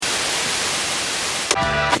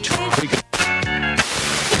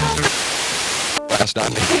Last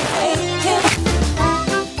night.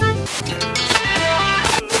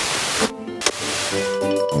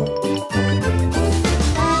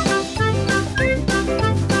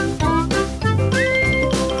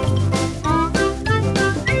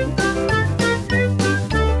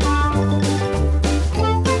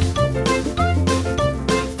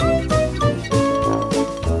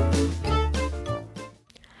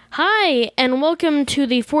 Hi, and welcome to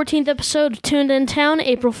the 14th episode of Tuned in Town,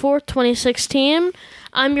 April 4th, 2016.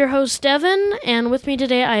 I'm your host, Devin, and with me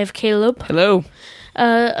today I have Caleb. Hello.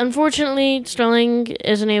 Unfortunately, Sterling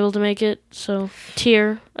isn't able to make it, so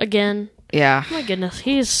tear again. Yeah. My goodness,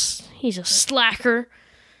 he's a slacker.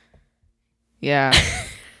 Yeah.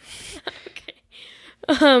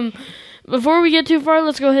 Before we get too far,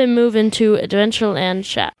 let's go ahead and move into Adventure and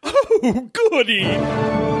Chat. Oh, goody!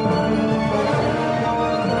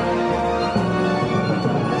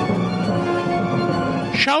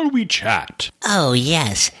 Shall we chat? Oh,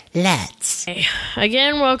 yes, let's.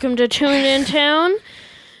 Again, welcome to Tuned in Town.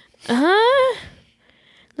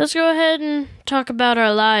 Let's go ahead and talk about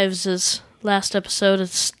our lives as last episode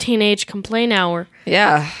is Teenage Complain Hour.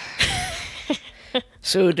 Yeah.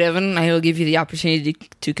 So, Devin, I will give you the opportunity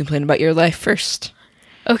to complain about your life first.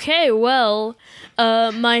 Okay, well,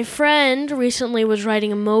 my friend recently was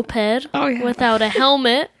riding a moped without a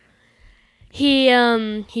helmet. He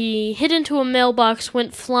hit into a mailbox,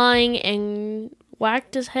 went flying, and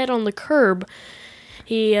whacked his head on the curb.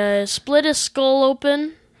 He split his skull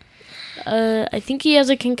open. I think he has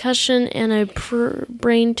a concussion and a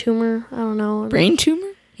brain tumor. I don't know. Brain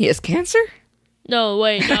tumor? He has cancer? No,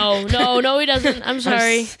 wait, no, he doesn't. I'm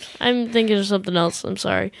sorry. I'm thinking of something else. I'm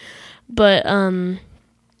sorry. But,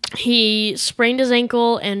 he sprained his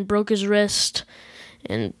ankle and broke his wrist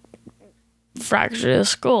and fractured his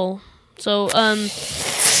skull. So,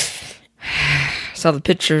 Saw the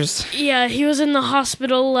pictures. yeah, he was in the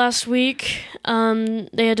hospital last week.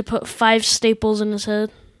 They had to put 5 staples in his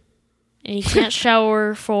head. And he can't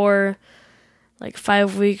shower for like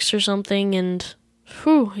 5 weeks or something, and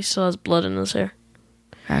he still has blood in his hair.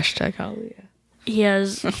 Hashtag hallelujah. He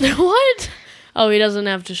has... What? Oh, he doesn't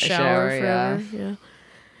have to shower forever. Yeah.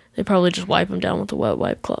 They probably just wipe him down with a wet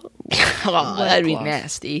wipe cloth. Oh, that'd be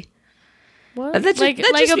nasty. What? That'd like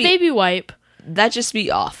just a be- baby wipe. That'd just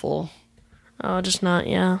be awful. Oh, just not,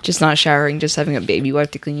 yeah. Just not showering, just having a baby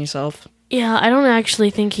wipe to clean yourself. Yeah, I don't actually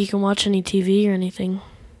think he can watch any TV or anything.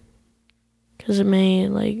 Because it may,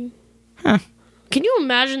 like... Huh. Can you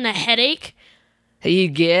imagine the headache? That you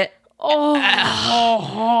get?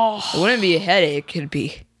 Oh. It wouldn't be a headache, it'd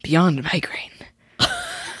be beyond a migraine.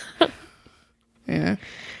 Yeah.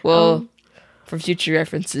 Well, for future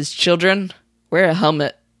references, children, wear a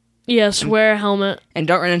helmet. Yes, wear a helmet. And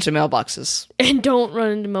don't run into mailboxes. And don't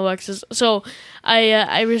run into mailboxes. So,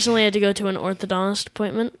 I recently had to go to an orthodontist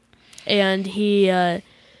appointment. And he, on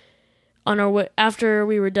our way, after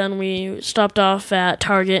we were done, we stopped off at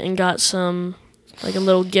Target and got some, like a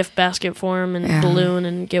little gift basket for him and balloon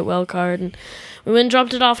and get well card. And we went and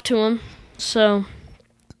dropped it off to him. So,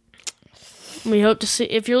 we hope to see,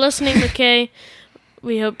 if you're listening, McKay,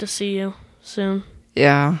 we hope to see you soon.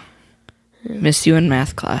 Yeah. Miss you in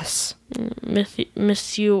math class.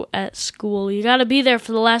 Miss you at school. You gotta be there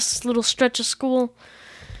for the last little stretch of school.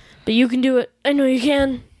 But you can do it. I know you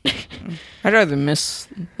can. I'd rather miss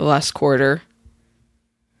the last quarter.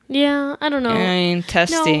 Yeah, I don't know. I mean,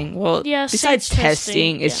 testing. No, well, yeah, besides testing,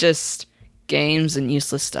 testing, it's just games and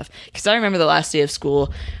useless stuff. Because I remember the last day of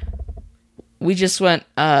school, we just went,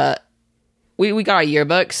 we got our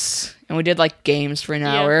yearbooks, and we did, like, games for an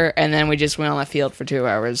hour, and then we just went on the field for 2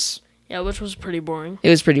 hours. Yeah, which was pretty boring. It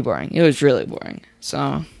was pretty boring. It was really boring.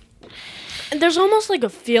 So... And there's almost like a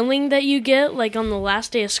feeling that you get, like, on the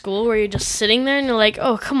last day of school, where you're just sitting there, and you're like,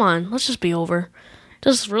 oh, come on, let's just be over.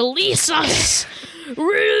 Just release us!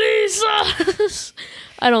 Release us!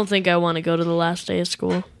 I don't think I want to go to the last day of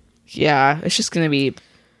school. Yeah, it's just going to be,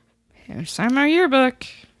 sign my yearbook.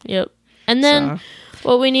 Yep. And then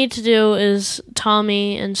what we need to do is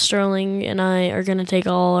Tommy and Sterling and I are going to take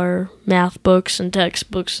all our math books and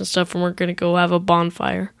textbooks and stuff, and we're going to go have a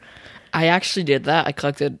bonfire. I actually did that.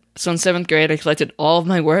 So in 7th grade, I collected all of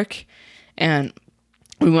my work, and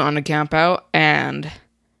we went on a camp out, and it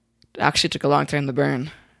actually took a long time to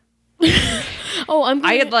burn.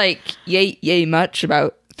 I had like, yay much,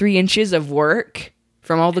 about 3 inches of work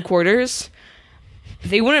from all the quarters.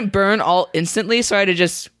 They wouldn't burn all instantly, so I had to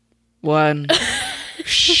just, 1,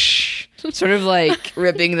 shh, sort of like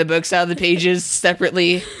ripping the books out of the pages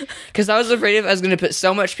separately, because I was afraid if I was going to put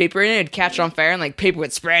so much paper in it, it'd catch on fire and like paper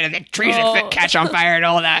would spread and the trees would catch on fire and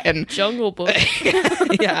all that. And Jungle Book.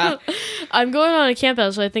 yeah, I'm going on a camp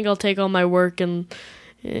out, so I think I'll take all my work and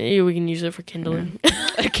we can use it for kindling.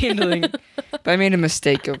 kindling. But I made a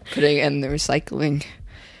mistake of putting it in the recycling.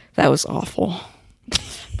 That was awful.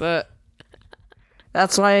 But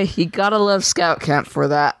that's why you gotta love Scout Camp for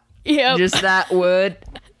that. Yep. Just that wood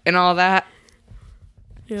and all that.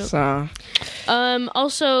 Yep. So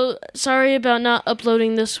Also, sorry about not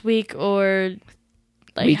uploading this week or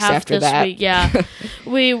like Weeks half after this that. week. Yeah.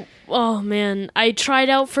 Oh man, I tried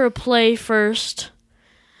out for a play first.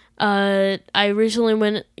 I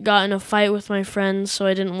recently got in a fight with my friends, so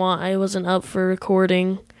I wasn't up for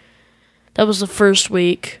recording. That was the first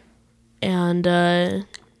week. And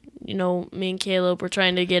me and Caleb were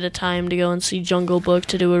trying to get a time to go and see Jungle Book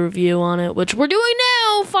to do a review on it, which we're doing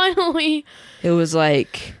now, finally. it was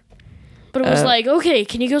like, But it was like, okay,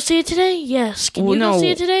 can you go see it today? Yes. Can you go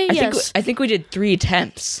see it today? Yes. I think we did 3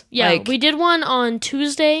 attempts. Yeah, Like, we did one on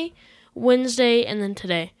Tuesday, Wednesday, and then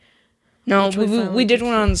today. no, which we we finally did did.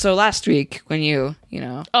 one on, so last week when you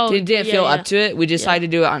Oh, didn't feel yeah. up to it, we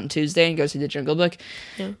decided to do it on Tuesday and go see the Jungle Book.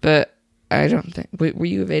 Yeah. But I don't think, were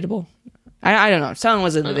you available? I don't know. Someone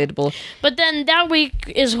wasn't available. But then that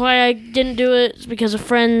week is why I didn't do it, it's because of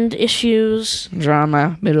friend issues.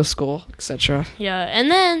 Drama, middle school, etc. Yeah, and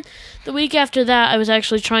then the week after that, I was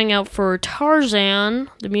actually trying out for Tarzan,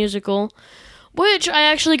 the musical, which I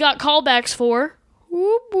actually got callbacks for.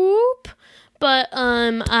 Whoop whoop. But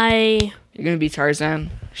You're gonna be Tarzan,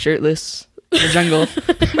 shirtless, in the jungle.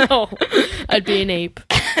 no, I'd be an ape.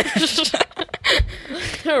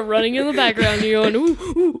 Running in the background, you're going, ooh,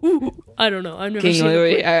 ooh, ooh. I don't know. I've never King seen it.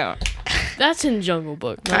 Louis. I don't. That's in Jungle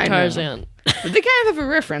Book, I not know. Tarzan. But they kind of have a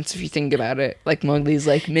reference if you think about it. Like Mowgli's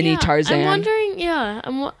like mini Yeah, Tarzan. I'm wondering,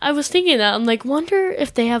 I was thinking that. I'm like, wonder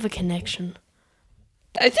if they have a connection.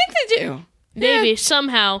 I think they do. Maybe,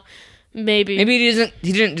 somehow. Maybe. Maybe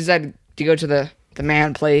he didn't decide to go to the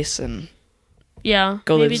man place and Yeah.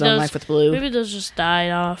 go live maybe his own those, life with Blue. Maybe those just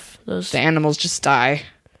died off. Those. The animals just die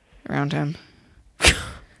around him.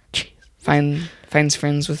 Finds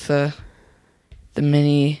friends with the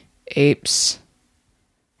mini apes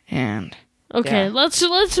and Okay, yeah. let's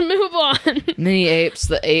move on. mini apes,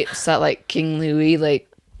 the apes that like King Louis, like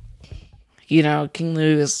King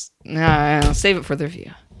Louis is save it for the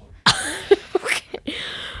review. Okay.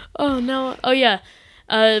 Oh no. Oh yeah.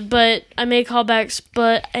 But I made callbacks,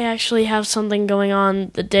 but I actually have something going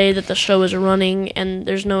on the day that the show is running, and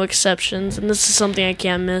there's no exceptions, and this is something I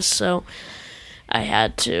can't miss, so I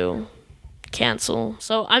had to cancel.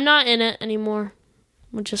 So I'm not in it anymore,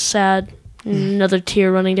 which is sad. Another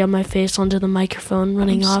tear running down my face onto the microphone,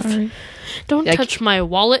 running off. Sorry. Don't Yeah, touch my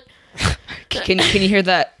wallet. Can you hear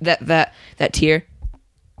that tear?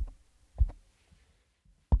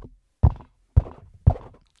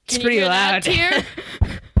 It's Can you pretty hear loud. that tear?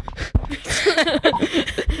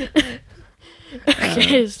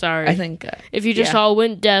 Okay, sorry. I think if you just yeah. all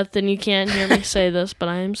went deaf, then you can't hear me say this, but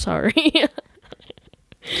I am sorry.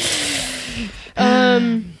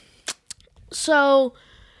 So,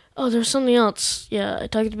 there's something else. Yeah, I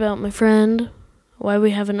talked about my friend, why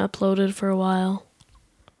we haven't uploaded for a while.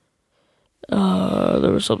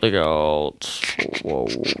 There was something else. Whoa.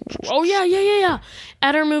 Oh, yeah.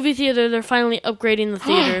 At our movie theater, they're finally upgrading the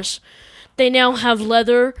theaters. They now have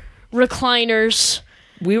leather recliners.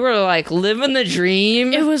 we were like living the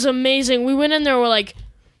dream. It was amazing. We went in there and we're like,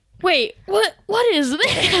 wait, what is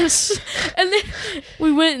this? And then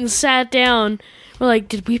we went and sat down. We're like,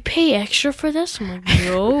 did we pay extra for this? I'm like,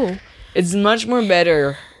 no. It's much more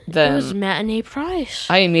better It was than. matinee price.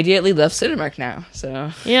 I immediately left Cinemark now,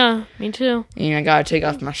 so Yeah, me too. I gotta take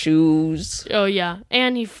off my shoes. Oh, yeah.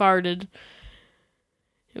 And he farted.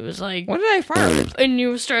 It was like, What did I fart? and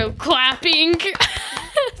you started clapping.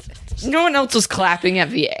 No one else was clapping at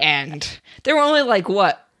the end. There were only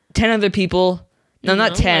 10 other people. No,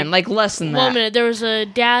 not 10, less than One that. minute, there was a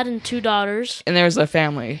dad and 2 daughters. And there was a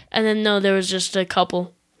family. And then, no, there was just a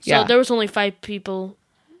couple. So Yeah. there was only 5 people.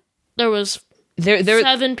 There was There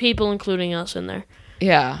 7 people, including us, in there.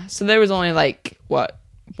 yeah. So there was only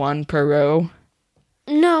 1 per row.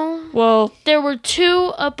 No. Well, There were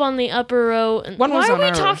 2 up on the upper row. And One was why are on we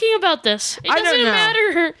our row. talking about this? It I don't doesn't know.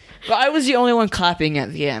 matter. but I was the only one clapping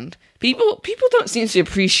at the end. People don't seem to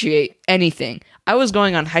appreciate anything. I was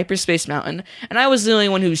going on Hyperspace Mountain, and I was the only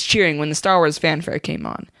one who was cheering when the Star Wars fanfare came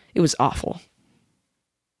on. It was awful.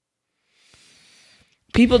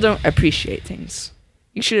 People don't appreciate things.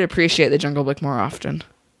 You should appreciate the Jungle Book more often.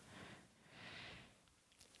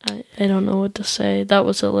 I don't know what to say. That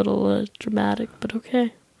was a little dramatic, but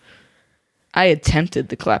okay. I attempted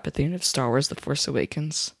the clap at the end of Star Wars The Force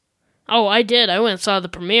Awakens. Oh, I did. I went and saw the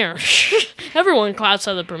premiere. Everyone claps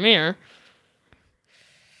at the premiere.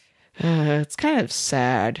 It's kind of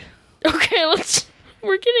sad. Okay,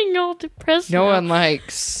 we're getting all depressed No now. one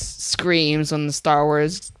screams when the Star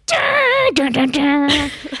Wars and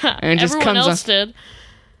it just Everyone comes else on. did.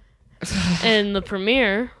 And the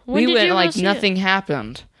premiere. When We did went you like see nothing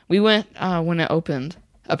happened. We went when it opened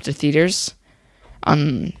up to theaters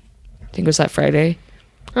on, I think it was that Friday.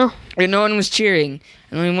 Oh. And no one was cheering.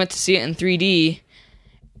 And then we went to see it in 3D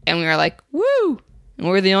and we were like, woo! And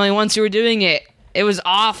we're the only ones who were doing it. It was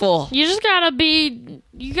awful. You just gotta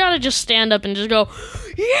just stand up and just go,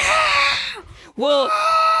 yeah! Well,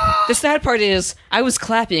 the sad part is I was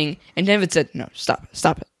clapping and David said, no, stop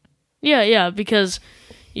it. Yeah, because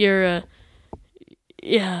you're,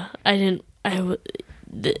 I'm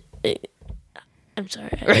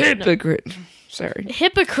sorry. A hypocrite. Sorry.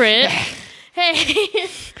 Hypocrite. Hey,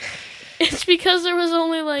 it's because there was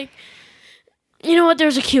only you know what? There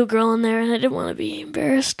was a cute girl in there, and I didn't want to be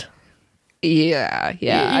embarrassed. Yeah.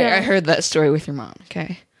 I heard that story with your mom.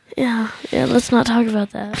 Okay. Yeah. Let's not talk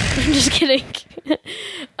about that. I'm just kidding.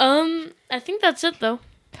 I think that's it though.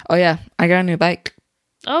 Oh yeah, I got a new bike.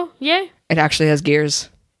 Oh, yay! It actually has gears.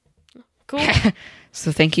 Cool.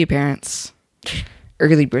 So thank you, parents.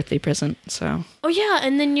 Early birthday present. So. Oh yeah,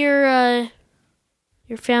 and then your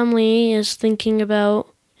family is thinking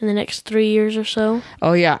about in the next 3 years or so.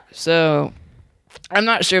 Oh yeah. So I'm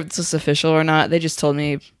not sure if this is official or not. They just told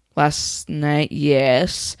me last night,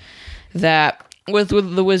 yes, that with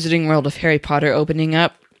the Wizarding World of Harry Potter opening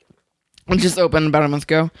up, it just opened about a month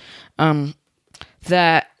ago,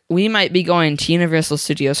 that we might be going to Universal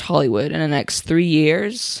Studios Hollywood in the next 3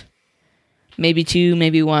 years. Maybe 2,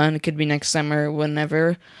 maybe 1. It could be next summer,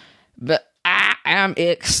 whenever. But I am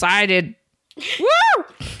excited. Woo!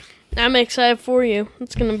 I'm excited for you.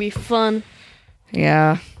 It's gonna be fun.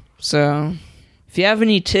 Yeah. So, if you have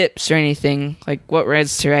any tips or anything, like what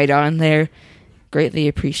rides to ride on there, greatly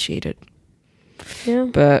appreciated. Yeah,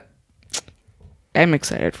 But I'm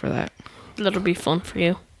excited for that. that'll be fun for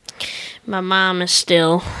you. My mom is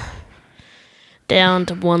still down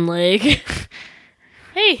to one leg.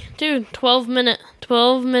 Hey, dude, 12 minute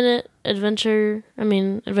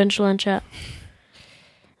Adventureland chat.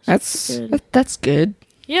 That's good.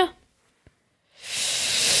 Yeah.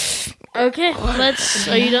 Okay,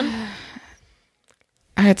 are you done?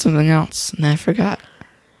 I had something else and I forgot.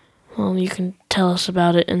 Well, you can tell us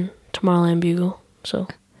about it in Tomorrowland Bugle, so.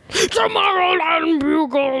 Tomorrowland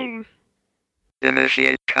Bugle!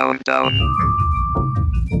 Initiate countdown.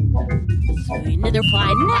 Another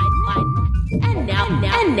fine. And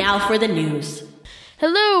now for the news.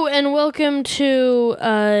 Hello, and welcome to,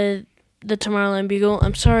 the Tomorrowland Bugle.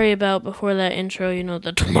 I'm sorry about before that intro,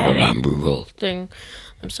 the Tomorrowland Bugle thing.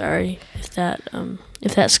 I'm sorry if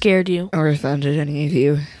that scared you. Or offended any of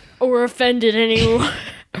you. Or offended any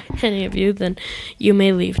of you, then you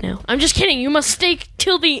may leave now. I'm just kidding. You must stay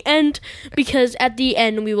till the end, because at the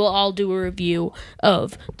end we will all do a review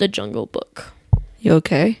of The Jungle Book. You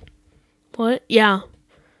okay? What? Yeah.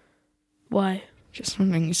 Why? Just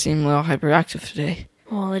wondering, you seem a little hyperactive today.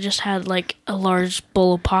 Well, I just had a large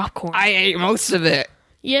bowl of popcorn. I ate most of it.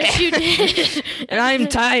 Yes, you did. And I'm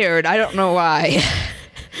tired. I don't know why.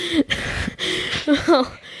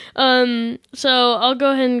 So I'll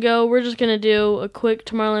go ahead and go. We're just gonna do a quick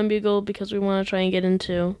Tomorrowland Bugle because we want to try and get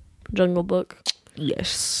into Jungle Book.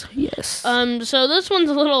 Yes. So this one's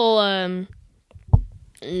a little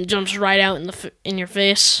jumps right out in your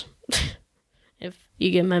face. If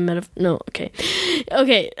you get my no, okay.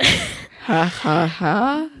 Ha ha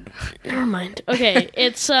ha. Never mind. Okay,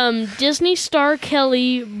 it's Disney star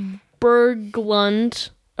Kelly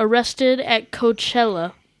Berglund arrested at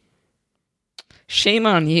Coachella. Shame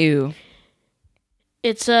on you.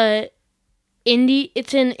 It's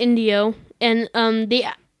it's in Indio, and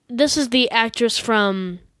this is the actress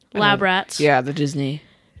from Lab Rats. Yeah, the Disney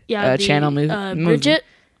channel movie. Bridget,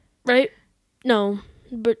 right? No,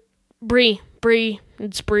 but Brie.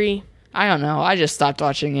 It's Brie. I don't know. I just stopped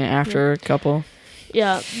watching it after a couple.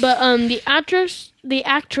 Yeah, but the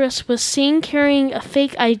actress was seen carrying a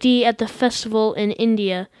fake ID at the festival in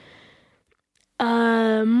India.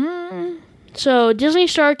 So Disney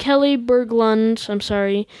star Kelly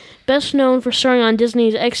Berglund, best known for starring on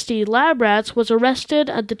Disney's XD Lab Rats, was arrested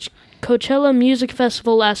at the Coachella Music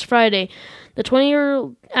Festival last Friday. The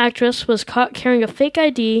 20-year-old actress was caught carrying a fake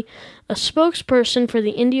ID. A spokesperson for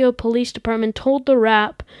the Indio Police Department told The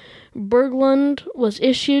Wrap Berglund was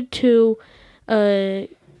issued to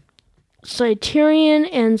Criterion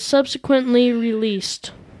and subsequently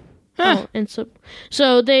released. Huh. Oh, and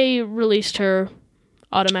so they released her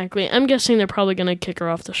automatically. I'm guessing they're probably going to kick her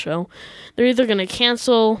off the show. They're either going to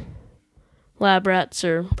cancel Lab Rats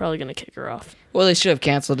or probably going to kick her off. Well, they should have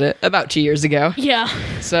canceled it about 2 years ago. Yeah.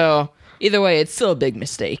 So either way, it's still a big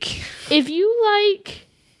mistake. If you like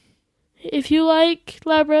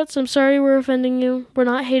Lab Rats, I'm sorry we're offending you. We're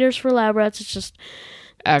not haters for Lab Rats. It's just some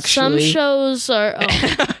Actually, shows are...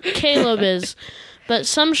 Oh, Caleb is. But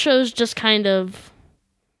some shows just kind of,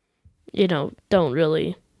 don't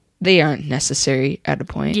really... they aren't necessary at a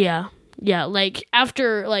point. Yeah. Yeah, like,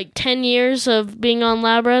 after, 10 years of being on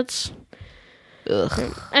Lab Rats...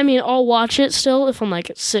 Ugh. I mean, I'll watch it still if I'm,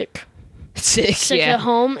 sick Sick, yeah. at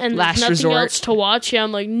home and Last there's nothing resort. else to watch. Yeah,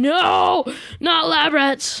 I'm like, no! Not Lab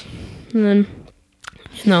Rats! And then,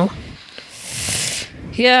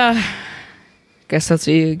 Yeah. Guess that's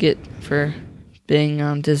what you get for being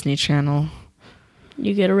on Disney Channel.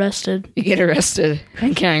 you get arrested. You get arrested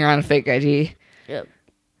and carrying around a fake ID. Yep.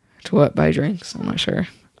 To what? Buy drinks? I'm not sure.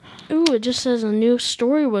 Ooh, it just says a new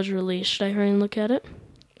story was released. Should I hurry and look at it?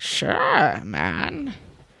 Sure, man.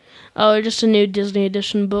 Oh, just a new Disney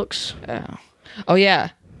edition books. Oh, yeah.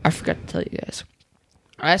 I forgot to tell you guys.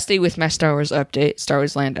 Lastly, with my Star Wars Land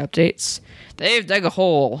updates, they've dug a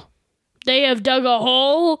hole. They have dug a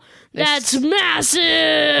hole? This- That's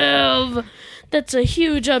massive! That's a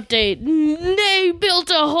huge update. They built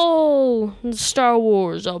a hole! Star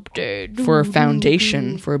Wars update. For a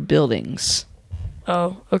foundation for buildings.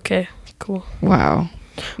 Oh, okay. Cool. Wow.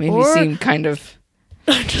 Made me Or- seem kind of...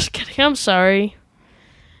 I'm just kidding. I'm sorry.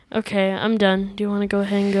 Okay, I'm done. Do you want to go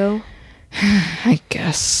ahead and go? I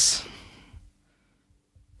guess.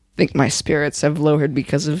 I think my spirits have lowered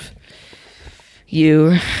because of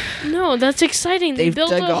you. No, that's exciting. They They've built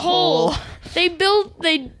dug a hole. They built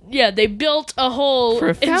a hole For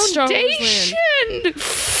a in Star Wars Land.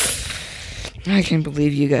 foundation! I can't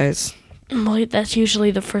believe you guys. Well, that's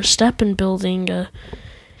usually the first step in building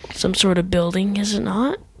some sort of building, is it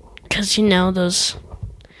not? Because, those...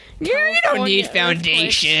 You don't need California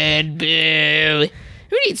foundation, boo.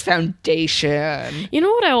 Who needs foundation? You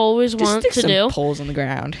know what I always Just want stick to some do? poles in the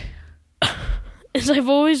ground. Is I've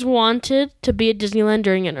always wanted to be at Disneyland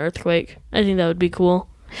during an earthquake. I think that would be cool.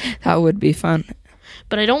 That would be fun.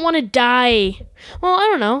 But I don't want to die. Well, I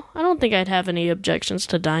don't know. I don't think I'd have any objections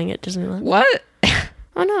to dying at Disneyland. What?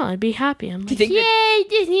 Oh, no, I'd be happy. I'm like, think yay,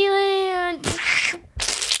 Disneyland!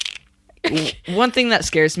 One thing that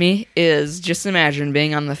scares me is just imagine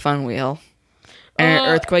being on the fun wheel and an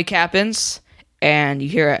earthquake happens and you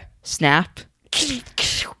hear a snap.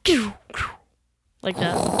 Like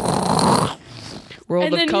that. World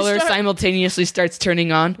And of then you Color start- simultaneously starts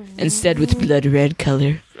turning on, instead with blood red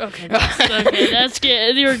color. Okay, that's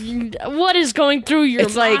good. What is going through your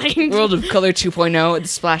It's mind? like World of Color 2.0. The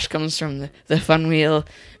splash comes from the fun wheel,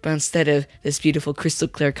 but instead of this beautiful crystal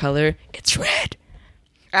clear color, it's red.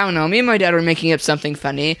 I don't know. Me and my dad were making up something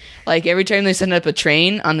funny. Like every time they send up a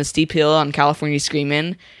train on the steep hill on California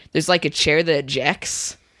Screamin', there's like a chair that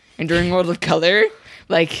ejects. And during World of Color,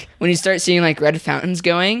 like when you start seeing like red fountains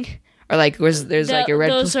going, or like there's like a red.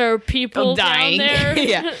 Those are people dying. down there.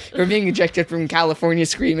 Yeah, we're being ejected from California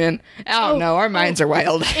Screamin'. I don't know. Our minds are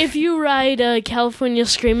wild. If you ride California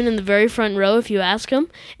Screamin' in the very front row, if you ask them,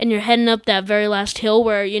 and you're heading up that very last hill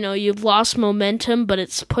where, you've lost momentum, but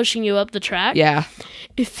it's pushing you up the track, Yeah.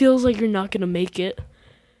 it feels like you're not going to make it.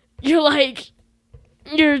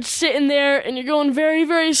 You're sitting there, and you're going very,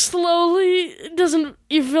 very slowly.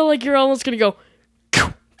 You feel like you're almost going to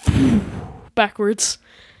go backwards.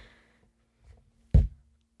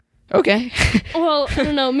 Okay. Well, I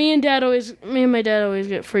don't know. Me and my dad always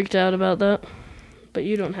get freaked out about that. But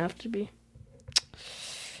you don't have to be.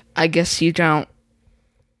 I guess you don't.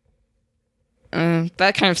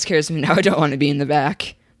 That kind of scares me now. I don't want to be in the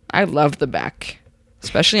back. I love the back,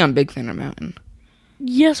 especially on Big Thunder Mountain.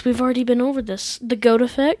 Yes, we've already been over this. The goat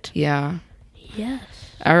effect? Yeah. Yes.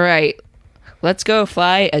 All right. Let's go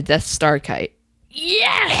fly a Death Star kite.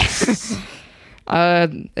 Yes!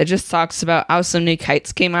 It just talks about how some new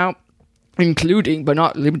kites came out, including but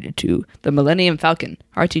not limited to the Millennium Falcon,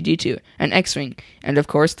 RTG2, and X-Wing, and of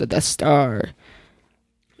course the Death Star.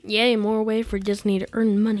 Yay, more way for Disney to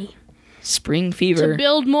earn money. Spring Fever. To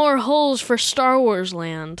build more holes for Star Wars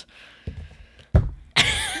Land.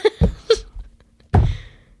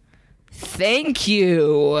 Thank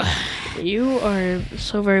you. You are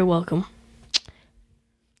so very welcome.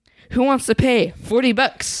 Who wants to pay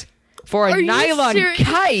 $40 for a Are you nylon serious?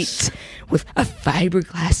 kite with a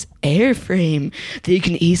fiberglass airframe that you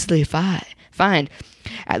can easily find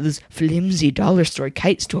at those flimsy dollar store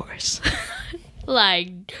kite stores?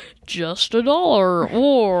 like just $1,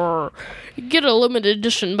 or get a limited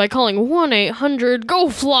edition by calling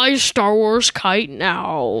 1-800-GO-FLY-STAR-WARS-KITE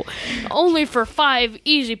now. Only for 5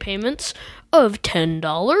 easy payments of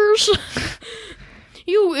 $10.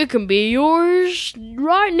 It can be yours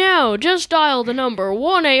right now. Just dial the number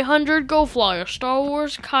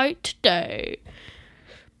 1-800-GO-FLY-STAR-WARS-KITE today.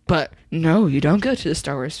 But no, you don't go to the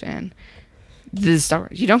Star Wars fan.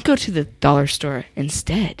 You don't go to the dollar store.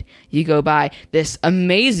 Instead, you go buy this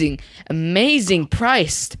amazing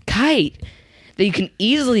priced kite that you can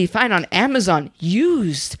easily find on Amazon,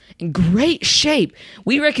 used in great shape.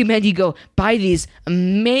 We recommend you go buy these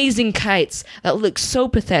amazing kites that look so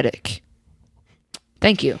pathetic.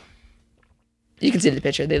 Thank you. You can see the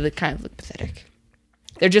picture. They kind of look pathetic.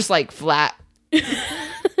 They're just like flat.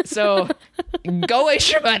 So, go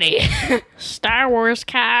waste your money. Star Wars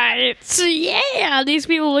kites. Yeah, these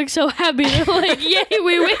people look so happy. They're like, yay,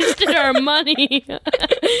 we wasted our money.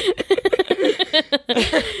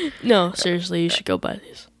 No, seriously, you should go buy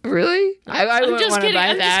these. Really? I I'm wouldn't just want to kidding. buy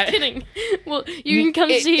I'm that. just kidding. Well, you can come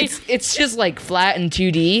see. It's just like flat in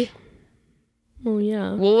 2D. Oh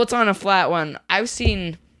yeah. Well, what's on a flat one? I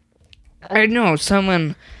know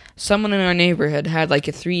someone in our neighborhood had like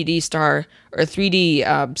a 3D star or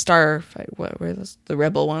 3D star. What were those? The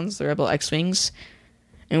Rebel ones, the Rebel X-wings.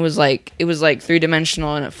 And it was like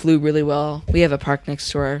 3-dimensional and it flew really well. We have a park next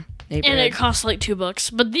to our neighborhood. And it costs like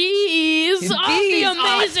 $2. But these are the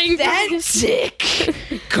amazing authentic.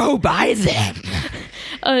 Go buy them.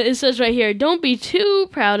 It says right here, don't be too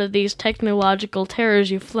proud of these technological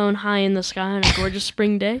terrors you've flown high in the sky on a gorgeous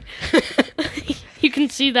spring day. You can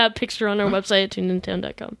see that picture on our website at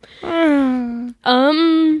tuneintown.com.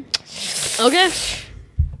 Okay.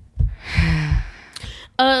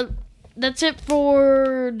 That's it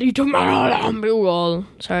for the Tomorrow.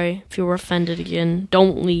 Sorry if you were offended again.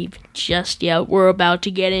 Don't leave just yet. We're about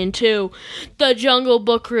to get into the Jungle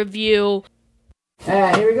Book review.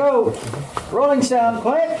 Here we go. Rolling sound,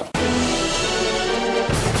 quiet.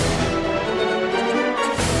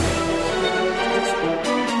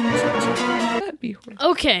 That'd be horrible.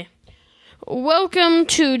 Okay. Welcome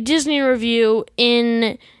to Disney Review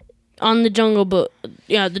on the Jungle Book.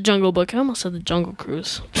 Yeah, the Jungle Book. I almost said the Jungle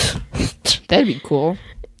Cruise. That'd be cool.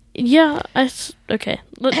 Yeah, okay.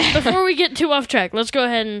 Before we get too off track, let's go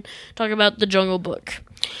ahead and talk about the Jungle Book.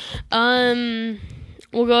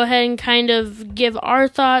 We'll go ahead and kind of give our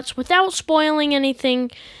thoughts without spoiling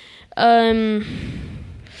anything. And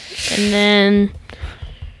then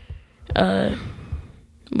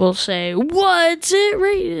we'll say what's it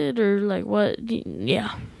rated, or like what,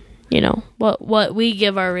 yeah, you know, what we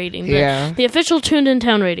give our rating. Yeah. The official Tuned in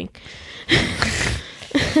Town rating.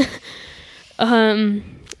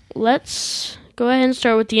 Let's go ahead and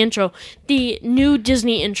start with the intro. The new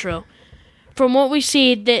Disney intro. From what we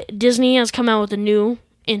see, Disney has come out with a new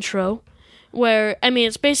intro where, I mean,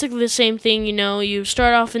 it's basically the same thing, you know, you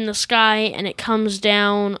start off in the sky and it comes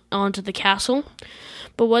down onto the castle.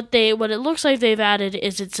 But what it looks like they've added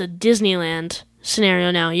is it's a Disneyland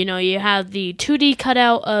scenario now. You know, you have the 2D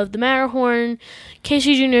cutout of the Matterhorn,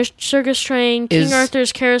 Casey Jr.'s Circus Train, King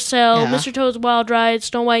Arthur's Carousel, Yeah. Mr. Toad's Wild Ride,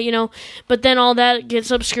 Snow White, you know. But then all that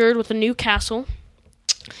gets obscured with a new castle.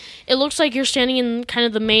 It looks like you're standing in kind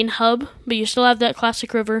of the main hub, but you still have that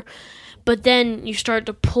classic river. But then you start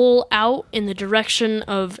to pull out in the direction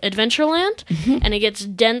of Adventureland, and it gets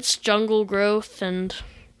dense jungle growth, and,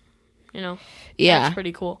 you know, that's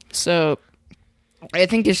pretty cool. So, I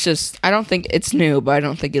think I don't think it's new, but I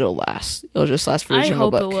don't think it'll last. It'll just last for the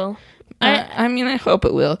Jungle Book. I hope it will. I mean, I hope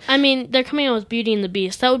it will. I mean, they're coming out with Beauty and the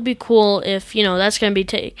Beast. That would be cool if, you know, that's going to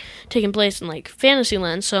be taking place in, like,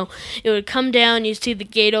 Fantasyland. So it would come down, you see the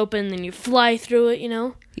gate open, then you fly through it, you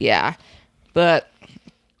know? Yeah. But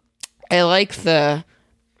I like in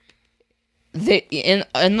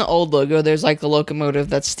the old logo, there's, like, a locomotive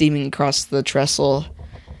that's steaming across the trestle.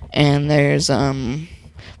 And there's,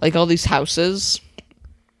 like, all these houses.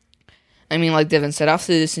 I mean, like Devin said, off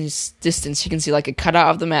the distance, you can see, like, a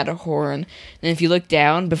cutout of the Matterhorn. And if you look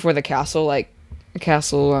down before the castle, like, the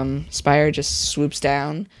castle spire just swoops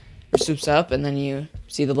down, or swoops up, and then you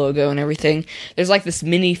see the logo and everything. There's, like, this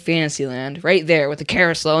mini Fantasyland right there with the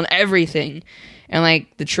carousel and everything. And,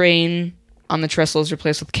 like, the train on the trestle is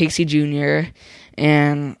replaced with Casey Jr.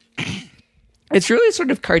 And it's really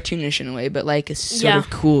sort of cartoonish in a way, but, like, it's sort of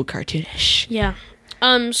cool cartoonish. Yeah.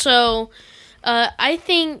 I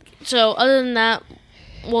think, so other than that,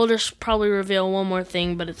 we'll just probably reveal one more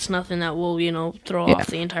thing, but it's nothing that will, you know, throw off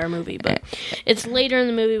the entire movie. But it's later in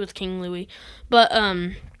the movie with King Louie. But,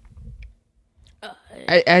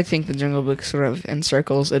 I think the Jungle Book sort of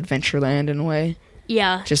encircles Adventureland in a way.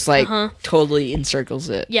 Yeah. Just like Uh-huh. totally encircles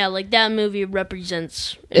it. Yeah, like that movie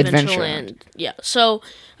represents Adventure. Adventureland. Yeah. So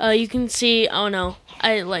you can see,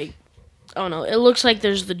 it looks like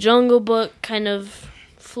there's the Jungle Book kind of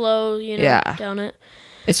flow, Yeah. down it.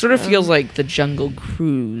 It sort of feels like the Jungle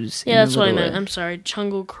Cruise. Yeah, in a that's what I little meant. way. I'm sorry.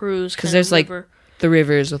 Jungle Cruise. Because Kind there's of like river. the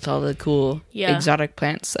rivers with all the cool Yeah. exotic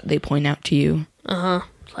plants that they point out to you.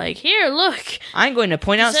 Like, here, look. I'm going to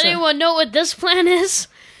point out Does some. anyone know what this plant is?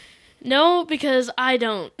 No, because I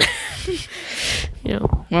don't.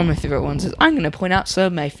 One of my favorite ones is I'm going to point out some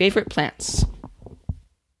of my favorite plants.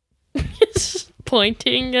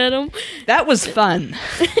 Pointing at them. That was fun.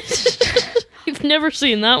 You've never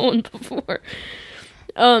seen that one before.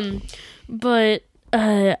 But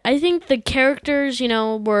I think the characters,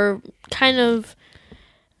 were kind of,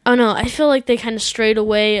 I don't know, I feel like they kind of strayed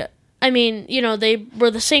away. I mean, they were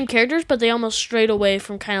the same characters, but they almost strayed away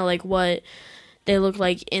from kind of like what they look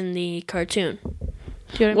like in the cartoon.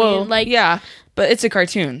 Do you know what I mean? Like, yeah, but it's a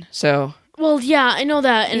cartoon, so well, yeah, I know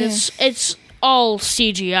that, and it's all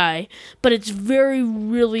CGI, but it's very,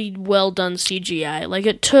 really well done CGI. Like,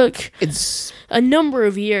 it took it's a number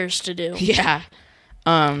of years to do. yeah.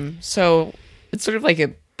 So it's sort of like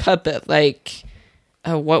a puppet. Like,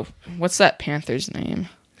 what's that panther's name?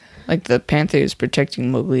 Like the panther is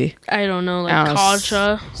protecting Mowgli. I don't know, like I don't know,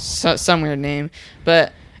 Kacha. Some weird name,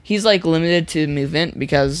 but he's like limited to movement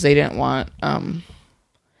because they didn't want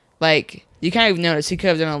like you kind of notice he could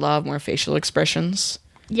have done a lot more facial expressions.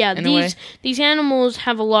 Yeah, in a way. these animals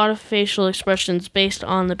have a lot of facial expressions based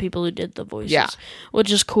on the people who did the voices. Yeah.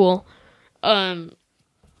 Which is cool. I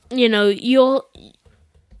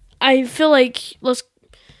feel like let's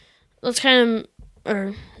kind of,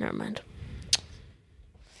 or never mind.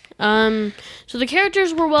 So the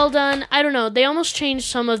characters were well done. I don't know. They almost changed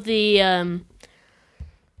some of the, I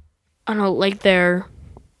don't know, like their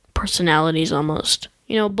personalities almost.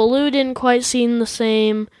 Baloo didn't quite seem the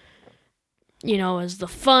same, as the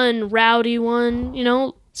fun, rowdy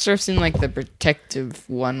one, Sort of seemed like the protective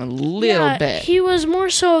one a little bit. He was more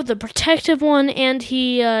so the protective one, and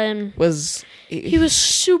he Was was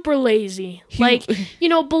super lazy.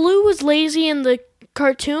 Baloo was lazy in the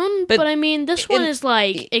cartoon, but I mean, this one is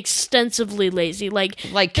like extensively lazy. Like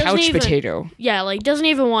doesn't couch even- potato. Yeah, like doesn't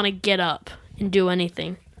even want to get up and do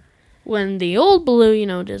anything. When the old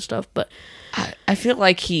Baloo, did stuff, but I feel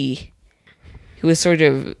like he was sort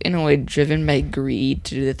of in a way driven by greed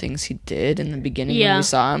to do the things he did in the beginning when we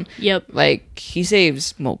saw him. Yep. Like he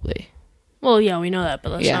saves Mowgli. Well, yeah, we know that,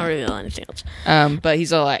 but let's Yeah. not reveal anything else. But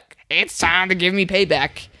he's all like, "It's time to give me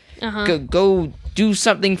payback. Uh-huh. Go do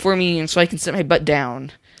something for me, and so I can sit my butt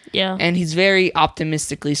down." Yeah. And he's very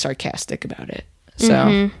optimistically sarcastic about it. So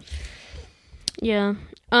Mm-hmm. Yeah.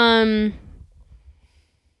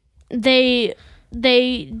 They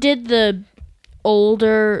did the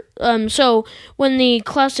older so when the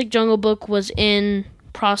classic Jungle Book was in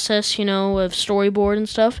process, of storyboard and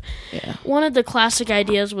stuff, yeah, one of the classic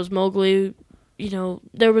ideas was Mowgli.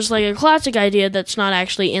 There was like a classic idea that's not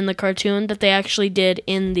actually in the cartoon that they actually did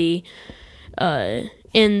in the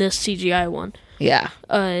in this CGI one. yeah,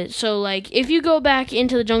 So like if you go back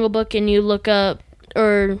into the Jungle Book and you look up,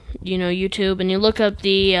 or YouTube, and you look up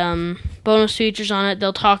the bonus features on it,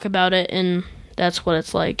 they'll talk about it, and that's what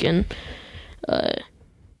it's like in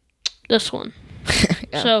this one.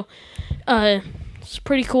 Yeah. So it's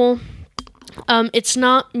pretty cool. It's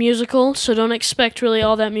not musical, so don't expect really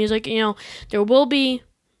all that music. There will be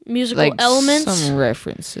musical like elements. some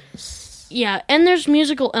references. Yeah, and there's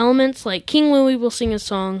musical elements, like King Louie will sing a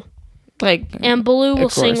song. Like And Baloo will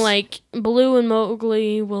Of sing course. Baloo and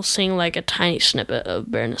Mowgli will sing like a tiny snippet of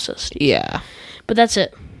Bare Necessities. yeah, But that's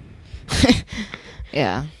it.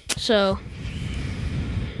 yeah. So,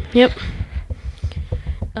 yep.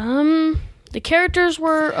 The characters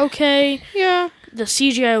were okay. Yeah. The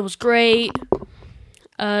CGI was great.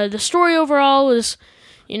 The story overall was,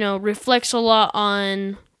 reflects a lot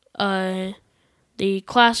on the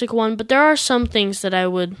classic one, but there are some things that I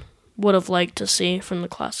would have liked to see from the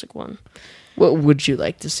classic one, What would you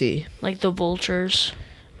like to see? like the vultures.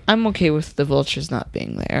 I'm okay with the vultures not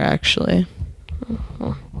being there, actually.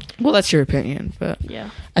 Well, that's your opinion, but Yeah.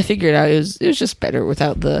 I figured out it was just better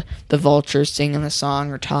without the vultures singing the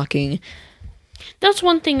song or talking. That's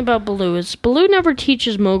one thing about Baloo, is Baloo never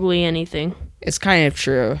teaches Mowgli anything. It's kind of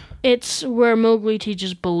true. It's where Mowgli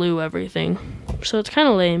teaches Baloo everything. So it's kind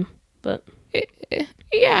of lame, but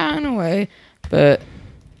Yeah, in a way. But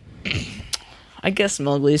I guess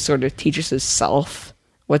Mowgli sort of teaches himself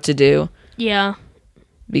what to do yeah.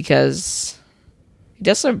 because he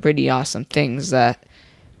does some pretty awesome things that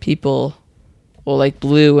people, well, like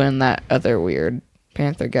Blue and that other weird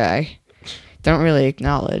panther guy, don't really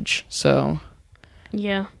acknowledge. So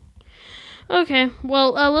Yeah. Okay,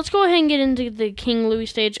 well, let's go ahead and get into the King Louis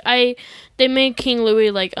stage. They made King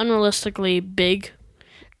Louis, like, unrealistically big.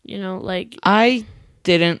 You know, like... I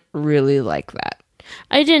didn't really like that.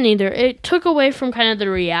 I didn't either. It took away from kind of the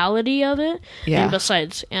reality of it. Yeah. And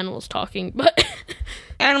besides animals talking, but...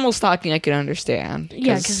 Animals talking I can understand.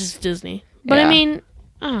 Yeah, because it's Disney. But, I Yeah. mean,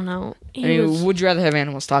 I don't know. Would you rather have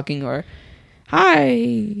animals talking or...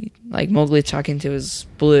 Hi, like Mowgli talking to his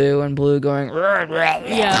Blue and Blue going,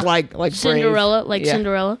 Yeah. like Cinderella, brave.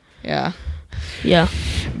 Cinderella. Yeah, Yeah.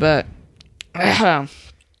 but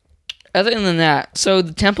other than that, so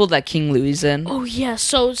the temple that King Louis is in. Oh yeah.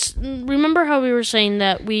 So remember how we were saying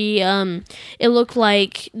that we it looked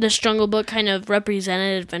like this Jungle Book kind of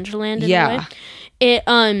represented Adventureland in a way. It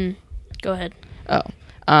go ahead.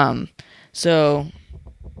 So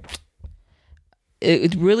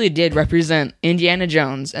it really did represent Indiana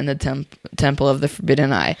Jones and the Temple of the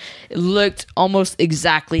Forbidden Eye. It looked almost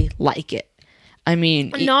exactly like it. I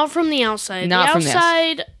mean, Not from the outside. Not the from the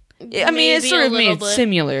outside. I mean, it maybe sort a of little made bit.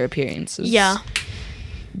 similar appearances. Yeah.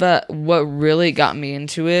 But what really got me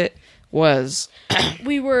into it was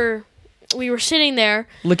We were sitting there.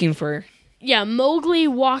 looking for Yeah, Mowgli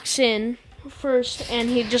walks in first, and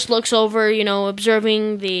he just looks over,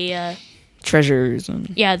 observing the treasures and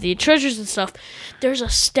the treasures and stuff. There's a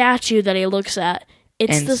statue that he looks at.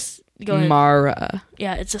 It's And this. Go ahead. Mara.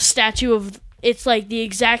 Yeah, it's a statue of. It's like the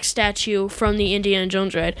exact statue from the Indiana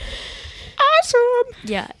Jones ride. Awesome.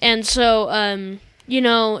 Yeah, and so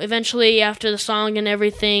eventually after the song and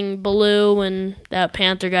everything, Baloo and that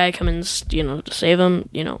Panther guy come and to save him.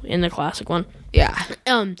 In the classic one. Yeah.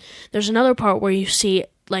 There's another part where you see,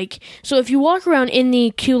 like, so if you walk around in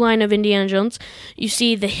the queue line of Indiana Jones, you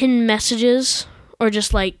see the hidden messages or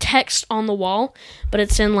just like text on the wall, but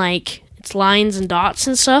it's in like it's lines and dots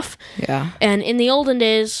and stuff. Yeah. And in the olden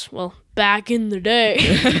days, well, back in the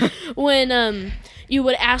day, when you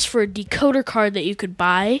would ask for a decoder card that you could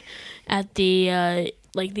buy at the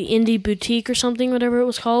like the indie boutique or something, whatever it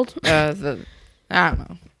was called, I don't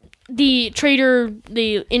know. the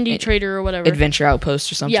indie trader or whatever. Adventure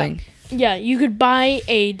Outpost or something. Yeah, you could buy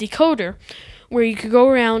a decoder where you could go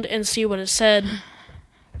around and see what it said.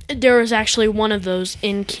 There was actually one of those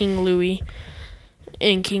in King Louis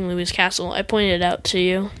castle. I pointed it out to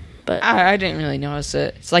you, but I didn't really notice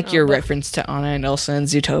it. It's like your reference to Anna and Elsa and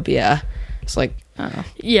Zootopia. It's like, I don't know.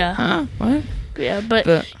 yeah, Huh? What? yeah, but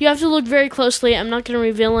But- you have to look very closely. I'm not going to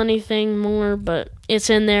reveal anything more, but it's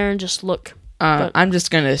in there and just look. But- I'm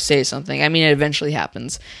just going to say something. I mean, it eventually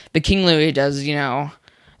happens. But King Louis does,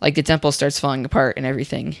 like the temple starts falling apart and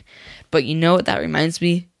everything. But you know what that reminds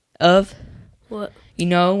me of? What?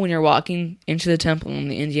 When you're walking into the temple in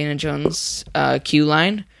the Indiana Jones queue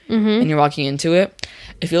line, and you're walking into it,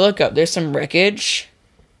 if you look up, there's some wreckage,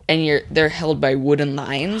 and they're held by wooden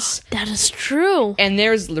lines, That is true. and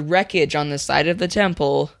there's the wreckage on the side of the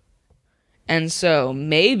temple, and so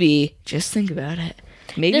maybe just think about it.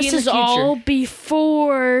 Maybe This in the is future, all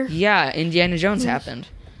before. yeah, Indiana Jones happened,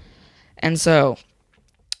 and so,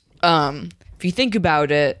 if you think about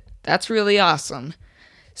it, that's really awesome.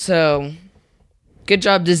 So. Good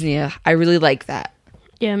job, Disney. I really like that.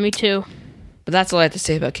 Yeah, me too. But that's all I have to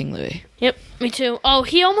say about King Louis. Yep, me too. Oh,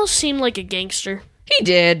 he almost seemed like a gangster. He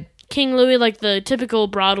did. King Louis, like the typical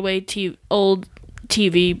Broadway old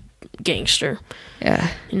TV gangster.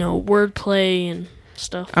 Yeah. Wordplay and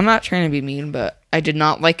stuff. I'm not trying to be mean, but I did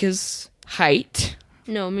not like his height.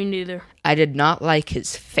 No, me neither. I did not like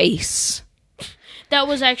his face. That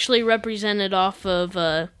was actually represented off of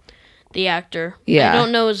the actor. Yeah. I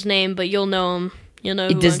don't know his name, but you'll know him. You'll know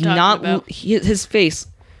who It does I'm talking not. about. His face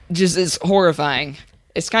just is horrifying.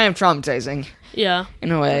 It's kind of traumatizing Yeah.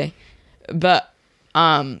 in a way. But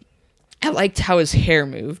I liked how his hair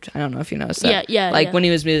moved. I don't know if you noticed that. Yeah, Like yeah. when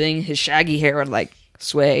he was moving, his shaggy hair would like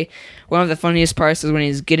sway. One of the funniest parts is when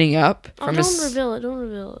he's getting up Oh, from don't his. reveal it. Don't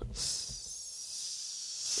reveal it.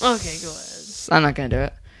 Okay, go ahead. I'm not gonna do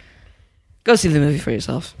it. Go see the movie for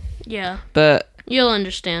yourself. Yeah, But you'll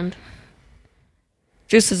understand.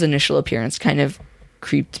 just his initial appearance kind of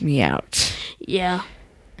creeped me out. Yeah.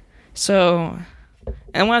 So,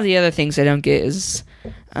 and one of the other things I don't get is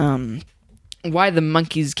why the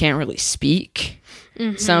monkeys can't really speak.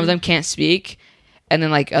 Mm-hmm. Some of them can't speak, and then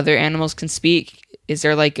like other animals can speak. Is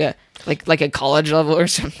there like a college level or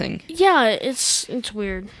something? Yeah, it's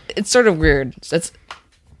weird. It's sort of weird.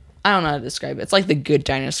 I don't know how to describe it. It's like the Good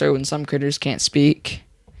Dinosaur when some critters can't speak,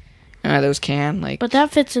 and others can. Like, But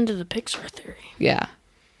that fits into the Pixar theory. yeah,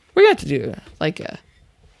 we got to do like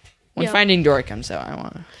when Yeah. Finding Dory comes out. I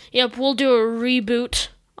want to. Yep, we'll do a reboot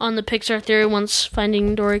on the Pixar Theory once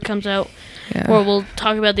Finding Dory comes out, Yeah. where we'll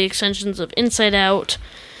talk about the extensions of Inside Out,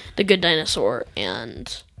 The Good Dinosaur,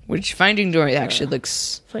 and Which Finding Dory actually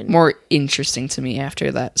looks Finding- more interesting to me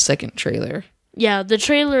after that second trailer. yeah, the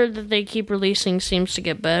trailer that they keep releasing seems to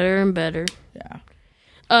get better and better. Yeah.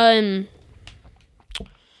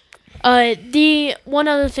 The one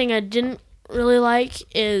other thing I didn't really like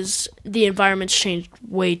is the environments changed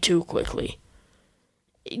way too quickly.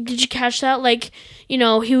 Did you catch that? Like,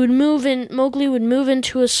 Mowgli would move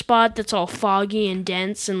into a spot that's all foggy and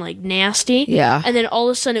dense and like nasty. Yeah. And then all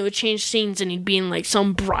of a sudden it would change scenes and he'd be in like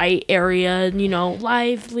some bright area,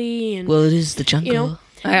 lively and Well, it is the jungle.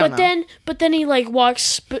 I don't know. But then he like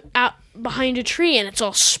walks out behind a tree and it's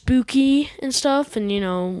all spooky and stuff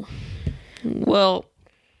and Well,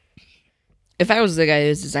 if I was the guy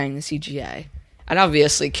who's designing the CGI, I'd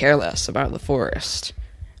obviously care less about the forest,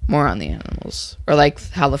 more on the animals, or like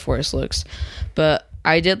how the forest looks. But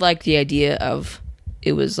I did like the idea of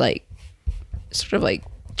it was like sort of like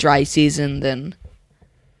dry season, then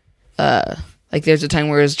like there's a time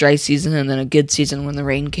where it was dry season and then a good season when the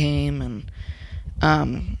rain came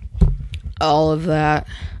and all of that.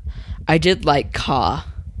 I did like Ka,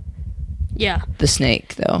 yeah. the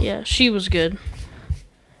snake, though. Yeah, she was good.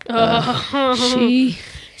 She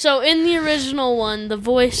So in the original one, the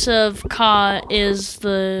voice of Ka is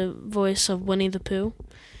the voice of Winnie the Pooh.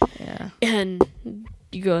 Yeah. And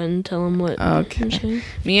you go ahead and tell him what. Okay. you're saying.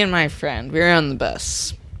 Me and my friend, we were on the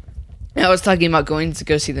bus. I was talking about going to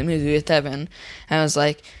go see the movie with Evan. And I was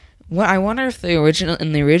like, "Well, I wonder if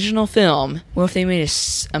in the original film, what if they made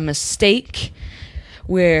a mistake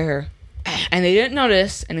where, and they didn't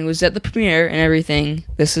notice, and it was at the premiere and everything.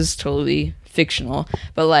 This is totally fictional,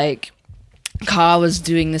 but like, Ka was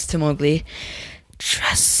doing this to Mowgli.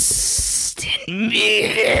 Trust in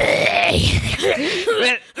me."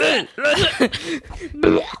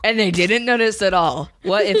 And they didn't notice at all.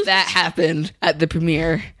 What if that happened at the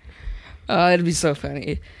premiere? It'd be so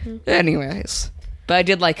funny. Anyways. But I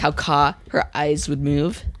did like how Ka, her eyes would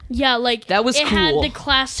move. Yeah, like That was it had cool. the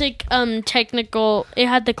classic technical. It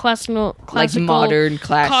had the classical modern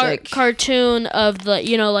classic. cartoon of the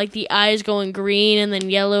like the eyes going green and then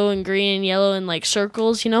yellow and green and yellow and like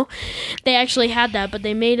circles. They actually had that, but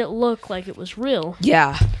they made it look like it was real.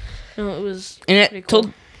 Yeah. It was And pretty it cool.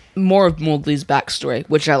 told more of Mowgli's backstory,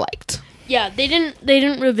 which I liked. Yeah, they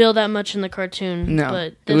didn't reveal that much in the cartoon. No.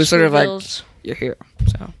 But It was this sort of like reveals- your hero.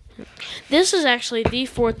 So This is actually the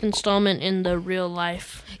fourth installment in the real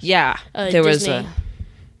life. yeah. There was Disney.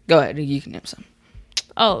 go ahead, you can name some.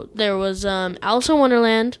 Oh, there was Alice in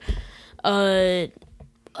Wonderland.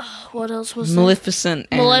 What else was there? Maleficent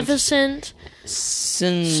and Maleficent.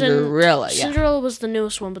 Cinderella. Yeah. Cinderella was the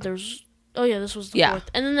newest one, but there's. Oh yeah, this was the Yeah. fourth.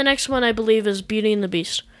 And then the next one I believe is Beauty and the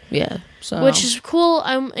Beast, Yeah. So which is cool.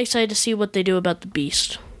 I'm excited to see what they do about the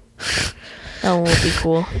Beast. That one will be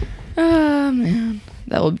cool. man.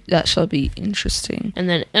 That shall be interesting. And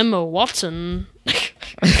then Emma Watson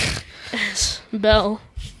as Belle.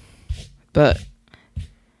 But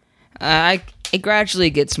it gradually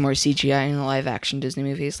gets more CGI in the live action Disney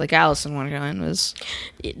movies. Like Alice in Wonderland was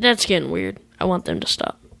That's getting weird. I want them to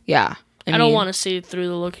stop. yeah. I don't want to see it through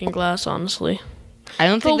the looking glass, honestly. I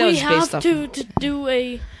don't think But that we was based have off to do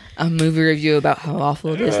a. a movie review about how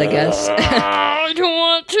awful it is, I guess. I don't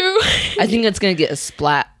want to. I think it's gonna get a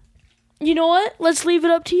splat. You know what? Let's leave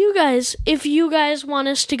it up to you guys. If you guys want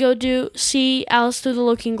us to go see Alice Through the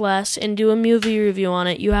Looking Glass and do a movie review on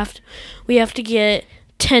it, we have to get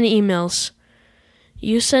 10 emails.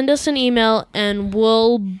 You send us an email and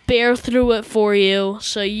we'll bear through it for you,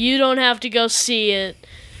 so you don't have to go see it,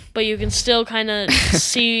 but you can still kind of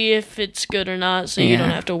see if it's good or not, so you Yeah. don't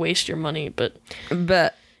have to waste your money. But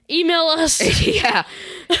But email us. yeah.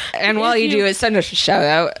 And while you do it, send us a shout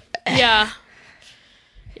out. Yeah.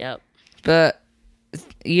 Yep. But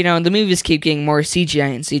the movies keep getting more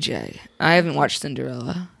CGI and CGI. I haven't watched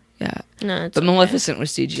Cinderella. Yeah. No, it's But okay. Maleficent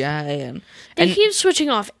was CGI They keep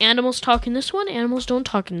switching off. Animals talk in this one. Animals don't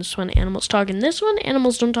talk in this one. Animals talk in this one.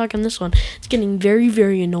 Animals don't talk in this one. It's getting very,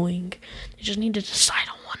 very annoying. They just need to decide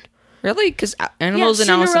on one. really? Because animals and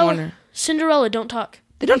Alice in Wonder. Cinderella don't talk.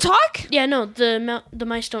 They don't talk? Yeah, no, the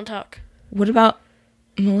mice don't talk. What about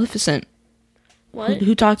Maleficent? What?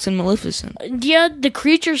 Who talks in Maleficent? Yeah, the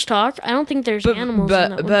creatures talk. I don't think there's animals in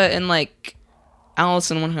that one. But in like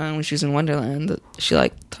Alice in Wonderland, when she's in Wonderland, she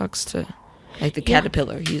like talks to like the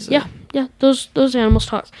caterpillar. He's yeah, those animals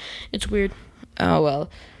talk. It's weird. Oh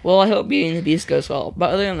well. I hope Beauty and the Beast goes well. But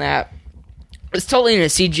other than that, it's totally in a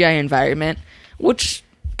CGI environment, which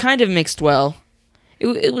kind of mixed well.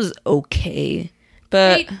 It was okay,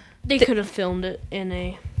 but They could have filmed it in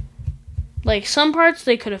a Like, some parts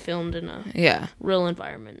they could have filmed in a Yeah. real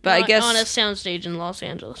environment. But I not guess- on a soundstage in Los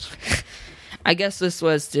Angeles. I guess this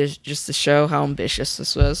was just to show how ambitious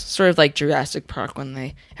this was. Sort of like Jurassic Park when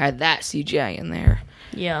they had that CGI in there.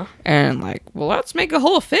 Yeah. And like, well, let's make a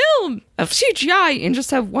whole film of CGI and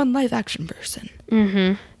just have one live action person.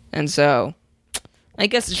 Mm-hmm. And so, I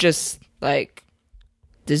guess it's just like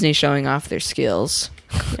Disney showing off their skills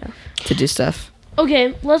to do stuff.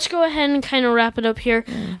 Okay, let's go ahead and kind of wrap it up here.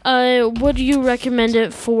 Would you recommend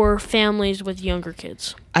it for families with younger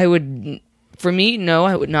kids? I would, for me, no,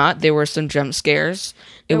 I would not. There were some jump scares.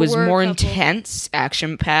 It There was were a more couple. intense,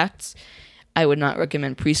 action packed. I would not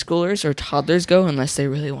recommend preschoolers or toddlers go unless they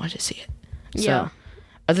really want to see it. So, Yeah.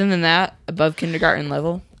 other than that, above kindergarten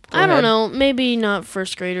level, go I don't ahead. know. Maybe not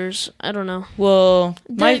first graders. I don't know. Well,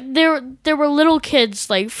 There were little kids,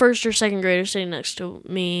 like first or second graders, sitting next to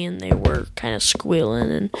me, and they were kind of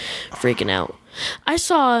squealing and freaking out. I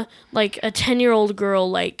saw like a 10-year-old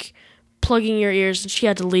girl like plugging her ears, and she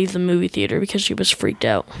had to leave the movie theater because she was freaked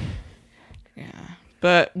out.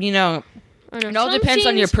 but you know, I don't it know. all Some depends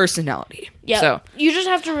on your scenes- personality. Yeah, So, you just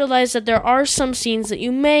have to realize that there are some scenes that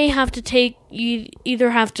you may have to take. You either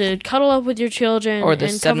have to cuddle up with your children or the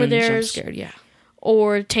and cover sudden jump theirs, scared, yeah.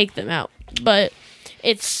 or take them out. But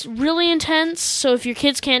it's really intense, so if your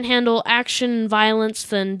kids can't handle action and violence,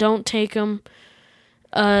 then don't take them.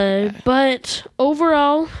 But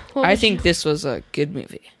overall, what I would think you- this was a good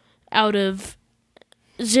movie. out of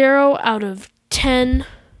 0 out of 10,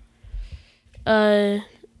 0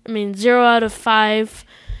 out of 5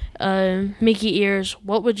 Mickey ears,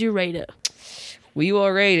 what would you rate it? We will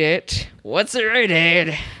rate it. What's it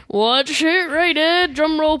rated? What's it rated?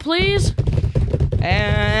 Drum roll, please.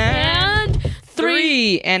 And And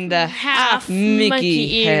 3.5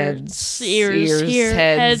 Mickey heads.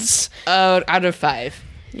 Heads. Out of 5.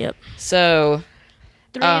 Yep. So,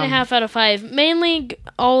 3.5 out of 5. Mainly,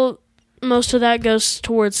 most of that goes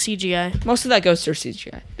towards CGI. most of that goes to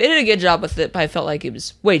CGI. They did a good job with it, but I felt like it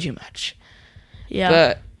was way too much. Yeah.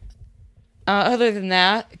 But other than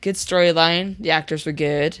that, good storyline. The actors were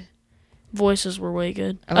good. Voices were way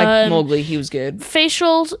good. I liked Mowgli. He was good.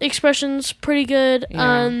 Facial expressions pretty good.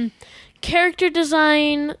 Yeah. Character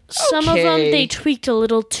design, some of them Okay. they tweaked a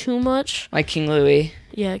little too much. Like King Louie.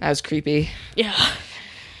 Yeah. That was creepy. Yeah.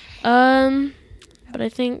 But I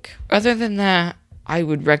think Other than that, I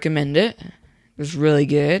would recommend it. It was really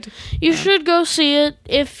good. you should go see it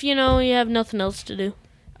if you have nothing else to do.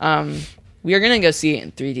 We were gonna go see it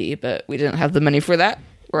in 3D, but we didn't have the money for that,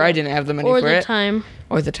 or I didn't have the money Or for the it, time.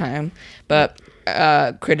 or the time. But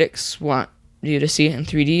critics want you to see it in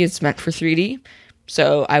 3D. It's meant for 3D,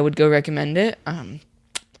 so I would go recommend it.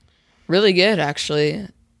 Really good, actually.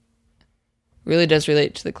 Really does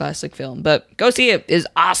relate to the classic film, but go see it. It's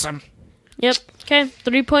awesome. Yep. Okay.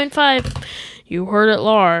 3.5. You heard it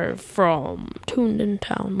live from Tuned in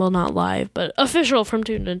Town. Well, not live, but official from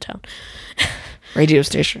Tuned in Town. Radio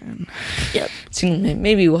station. Yep. Soon,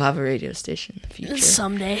 maybe we'll have a radio station in the future.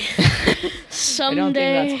 Someday. I Someday. don't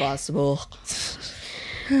think that's possible.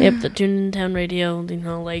 Yep, the Tuned in Town radio,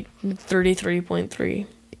 like 33.3.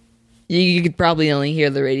 You could probably only hear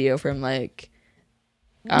the radio from like,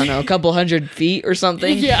 I don't know, a couple hundred feet or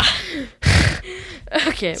something. Yeah.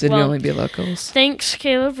 Okay, So it'd well, only be locals. thanks,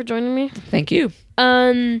 Caleb, for joining me. Thank you.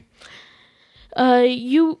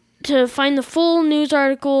 To find the full news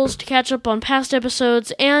articles, to catch up on past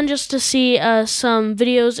episodes, and just to see some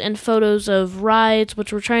videos and photos of rides,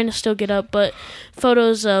 which we're trying to still get up, but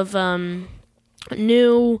photos of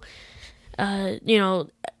new,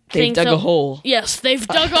 They've things dug that- a hole. Yes, they've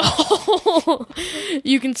dug a hole.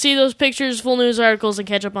 You can see those pictures, full news articles, and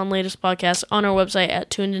catch up on latest podcasts on our website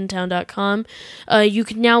at tunedintown.com. You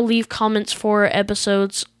can now leave comments for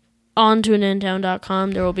episodes on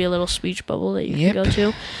tunedintown.com. There will be a little speech bubble that you can go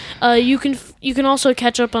to. You can also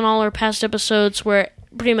catch up on all our past episodes where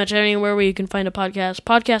pretty much anywhere where you can find a podcast.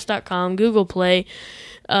 Podcast.com, Google Play.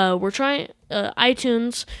 We're trying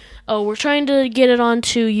iTunes. We're trying to get it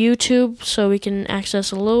onto YouTube so we can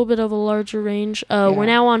access a little bit of a larger range. We're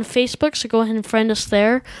now on Facebook, so go ahead and friend us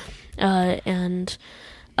there. And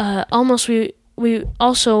we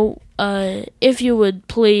also, if you would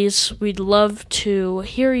please, we'd love to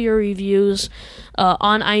hear your reviews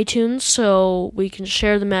on iTunes so we can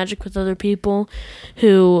share the magic with other people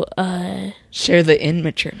who, Share the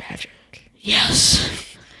immature magic. yes.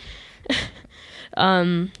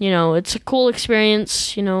 It's a cool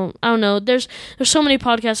experience, I don't know. There's so many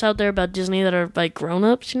podcasts out there about Disney that are like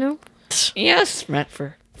grown-ups, Yes, meant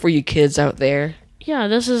for you kids out there. Yeah,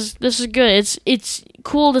 this is good. It's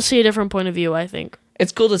cool to see a different point of view, I think.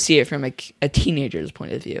 it's cool to see it from a teenager's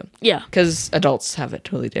point of view. Yeah. Because adults have it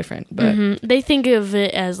totally different. But They think of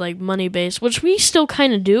it as like money based, which we still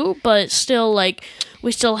kind of do, but still like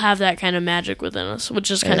we still have that kind of magic within us, which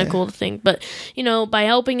is kind of cool to think. But by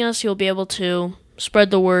helping us, you'll be able to spread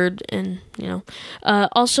the word, and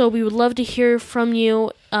also we would love to hear from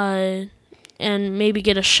you. And maybe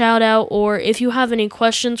get a shout out, or if you have any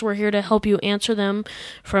questions, we're here to help you answer them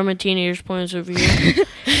from a teenager's point of view.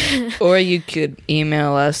 or you could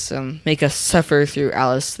email us and make us suffer through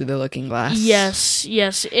Alice Through the Looking Glass. Yes.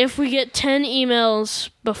 If we get 10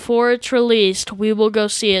 emails before it's released, we will go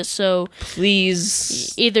see it. So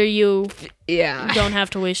Please. either you Yeah. don't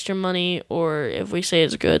have to waste your money, or if we say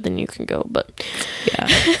it's good, then you can go. But Yeah.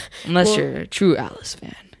 Unless Well- you're a true Alice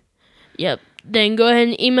fan. yep. Then go ahead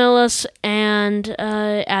and email us and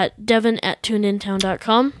at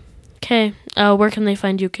devin@tunedintown.com. Okay. Where can they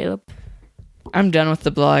find you, Caleb? I'm done with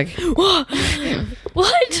the blog.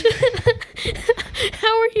 What?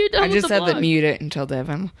 How are you done I with just the had blog? to mute it until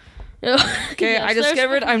Devin. Okay, Yes, I there's-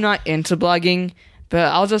 discovered I'm not into blogging,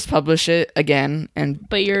 but I'll just publish it again. And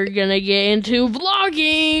But you're gonna get into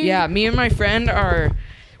vlogging. yeah, me and my friend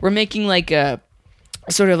we're making like a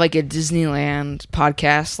sort of like a Disneyland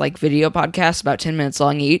podcast, like video podcast, about 10 minutes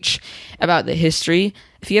long each, about the history.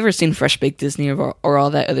 If you ever seen Fresh Baked Disney or all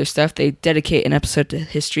that other stuff, they dedicate an episode to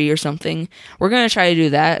history or something. We're gonna try to do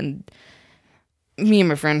that, and me and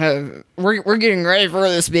my friend we're getting ready for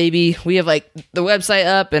this, baby. We have like the website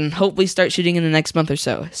up, and hopefully start shooting in the next month or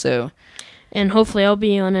so. So And hopefully I'll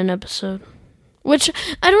be on an episode. Which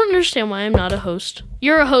I don't understand why I'm not a host.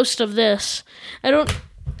 You're a host of this. I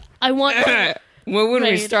want when we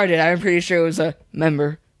Right. started, I'm pretty sure it was a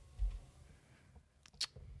member.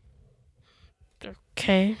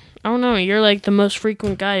 Okay. I don't know. You're like the most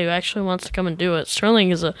frequent guy who actually wants to come and do it. Sterling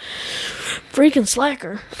is a freaking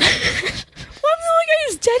slacker. Well, I'm the only guy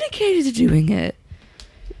who's dedicated to doing it.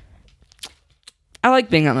 I like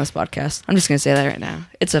being on this podcast. I'm just gonna say that right now.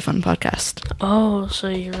 It's a fun podcast. Oh, so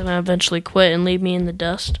you're gonna eventually quit and leave me in the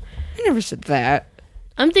dust? I never said that.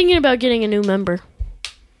 I'm thinking about getting a new member.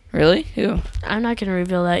 Really? Who? I'm not gonna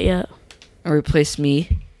reveal that yet. Or replace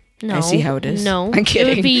me? No. I see how it is. No. I'm It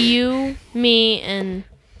kidding. would be you, me, and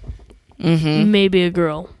Mm-hmm. maybe a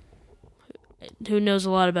girl who knows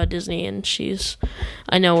a lot about Disney, and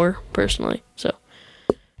I know her personally, so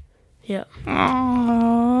yeah.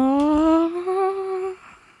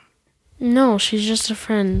 No, she's just a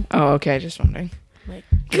friend. Oh, okay. Just wondering. Like,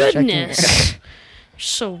 Just checking. goodness.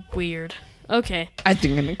 So weird. Okay. I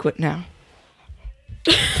think I'm gonna quit now.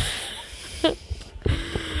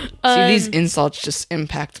 See, these insults just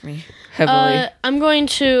impact me heavily. I'm going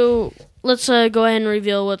to let's go ahead and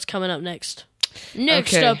reveal what's coming up next.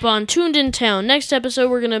 Next Okay. up on Tuned in Town. Next episode,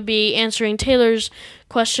 we're going to be answering Taylor's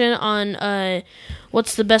question on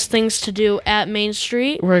what's the best things to do at Main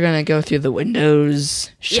Street We're gonna go through the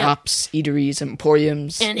windows, shops, eateries,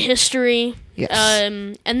 emporiums. and history. Yes.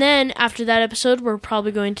 And then after that episode, we're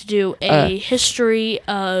probably going to do a history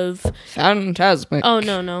of. Phantasmic. Oh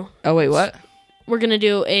no! Oh wait, what? We're going to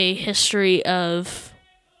do a history of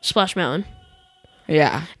Splash Mountain.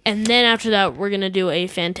 Yeah. And then after that, we're going to do a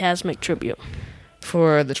Phantasmic tribute.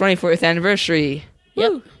 For the 24th anniversary.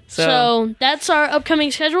 Yep. Woo. So that's our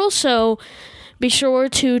upcoming schedule. So be sure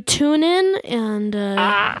to tune in and.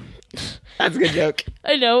 That's a good joke.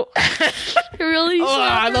 I know. Really? Oh,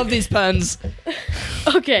 I love these puns.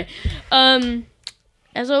 Okay.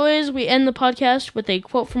 As always, we end the podcast with a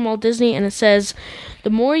quote from Walt Disney, and it says, "The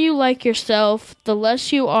more you like yourself, the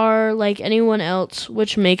less you are like anyone else,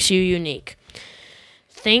 which makes you unique."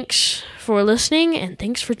 Thanks for listening, and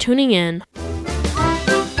thanks for tuning in.